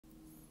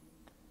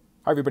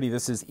Hi everybody,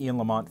 this is Ian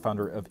Lamont,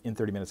 founder of In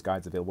 30 Minutes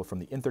Guides, available from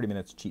the In 30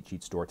 Minutes cheat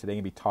sheet store. Today I'm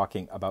going to be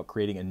talking about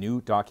creating a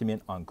new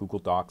document on Google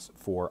Docs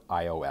for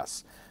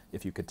iOS.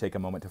 If you could take a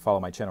moment to follow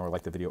my channel or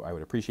like the video, I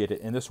would appreciate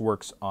it. And this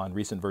works on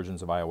recent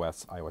versions of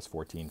iOS, iOS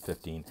 14,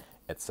 15,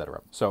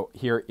 etc. So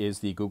here is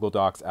the Google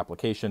Docs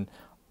application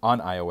on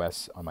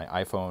iOS. On my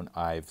iPhone,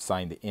 I've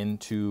signed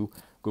into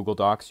Google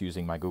Docs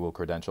using my Google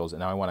credentials, and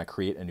now I want to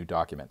create a new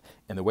document.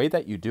 And the way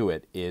that you do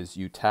it is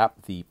you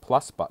tap the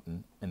plus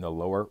button in the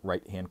lower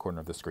right hand corner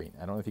of the screen.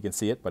 I don't know if you can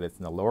see it, but it's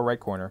in the lower right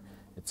corner.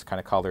 It's kind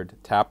of colored.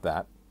 Tap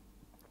that.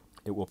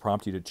 It will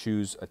prompt you to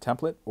choose a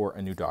template or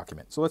a new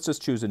document. So let's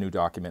just choose a new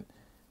document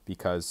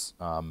because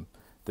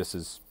this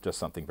is just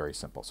something very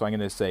simple. So I'm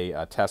going to say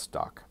test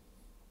doc,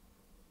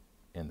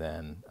 and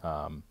then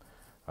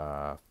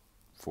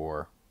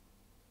for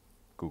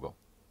Google.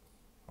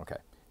 Okay.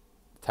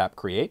 Tap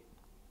create.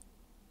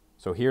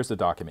 So here's the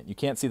document. You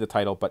can't see the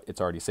title, but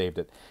it's already saved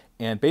it.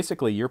 And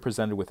basically, you're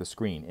presented with a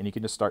screen, and you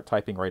can just start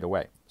typing right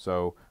away.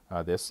 So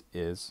this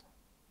is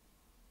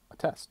a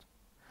test.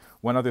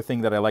 One other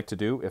thing that I like to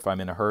do if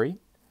I'm in a hurry,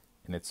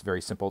 and it's very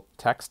simple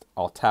text,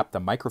 I'll tap the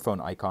microphone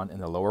icon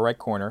in the lower right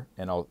corner,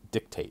 and I'll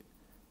dictate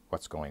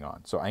what's going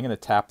on. So I'm going to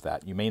tap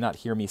that. You may not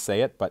hear me say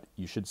it, but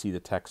you should see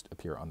the text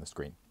appear on the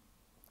screen.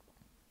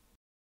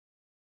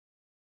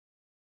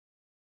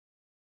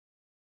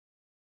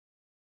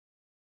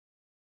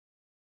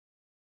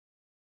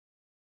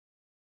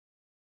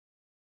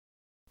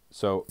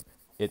 So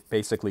it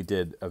basically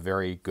did a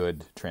very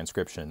good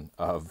transcription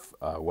of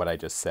what I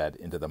just said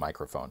into the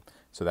microphone.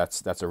 So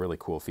that's a really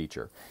cool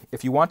feature.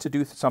 If you want to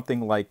do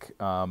something like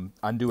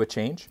undo a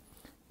change,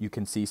 you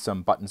can see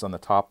some buttons on the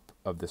top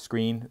of the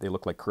screen. They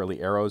look like curly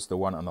arrows. The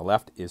one on the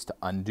left is to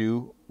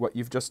undo what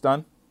you've just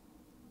done.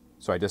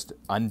 So I just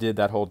undid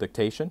that whole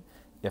dictation.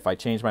 If I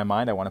change my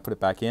mind, I want to put it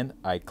back in,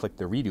 I click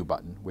the redo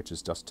button, which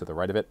is just to the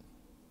right of it.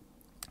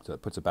 So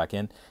it puts it back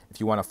in. If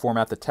you want to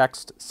format the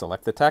text,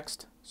 select the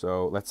text.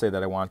 So let's say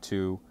that I want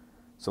to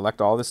select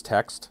all this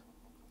text,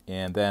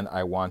 and then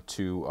I want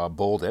to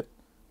bold it.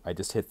 I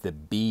just hit the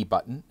B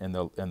button in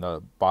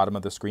the bottom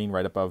of the screen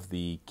right above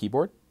the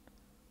keyboard.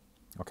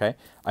 Okay.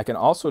 I can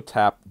also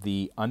tap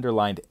the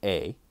underlined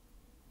A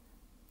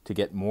to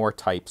get more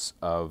types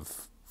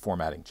of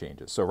formatting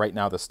changes. So right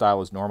now the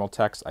style is normal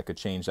text. I could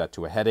change that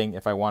to a heading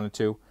if I wanted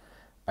to.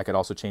 I could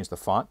also change the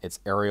font. It's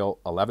Arial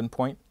 11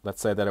 point.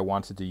 Let's say that I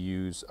wanted to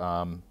use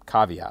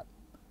caveat.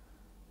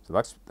 So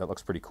that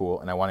looks pretty cool.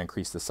 And I want to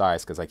increase the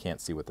size because I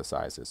can't see what the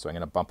size is. So I'm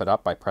going to bump it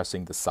up by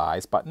pressing the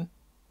size button.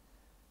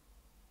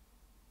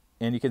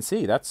 And you can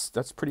see that's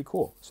pretty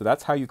cool. So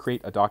that's how you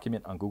create a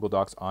document on Google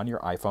Docs on your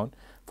iPhone.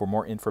 For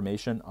more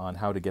information on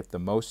how to get the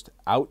most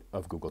out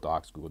of Google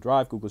Docs, Google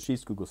Drive, Google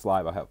Sheets, Google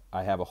Slide,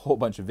 I have a whole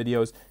bunch of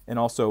videos. And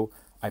also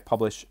I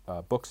publish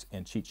books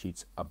and cheat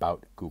sheets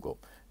about Google.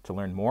 To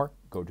learn more,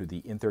 go to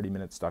the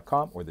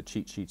in30minutes.com or the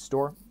cheat sheet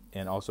store.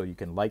 And also you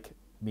can like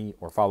me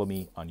or follow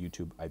me on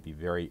YouTube. I'd be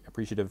very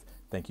appreciative.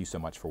 Thank you so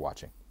much for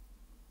watching.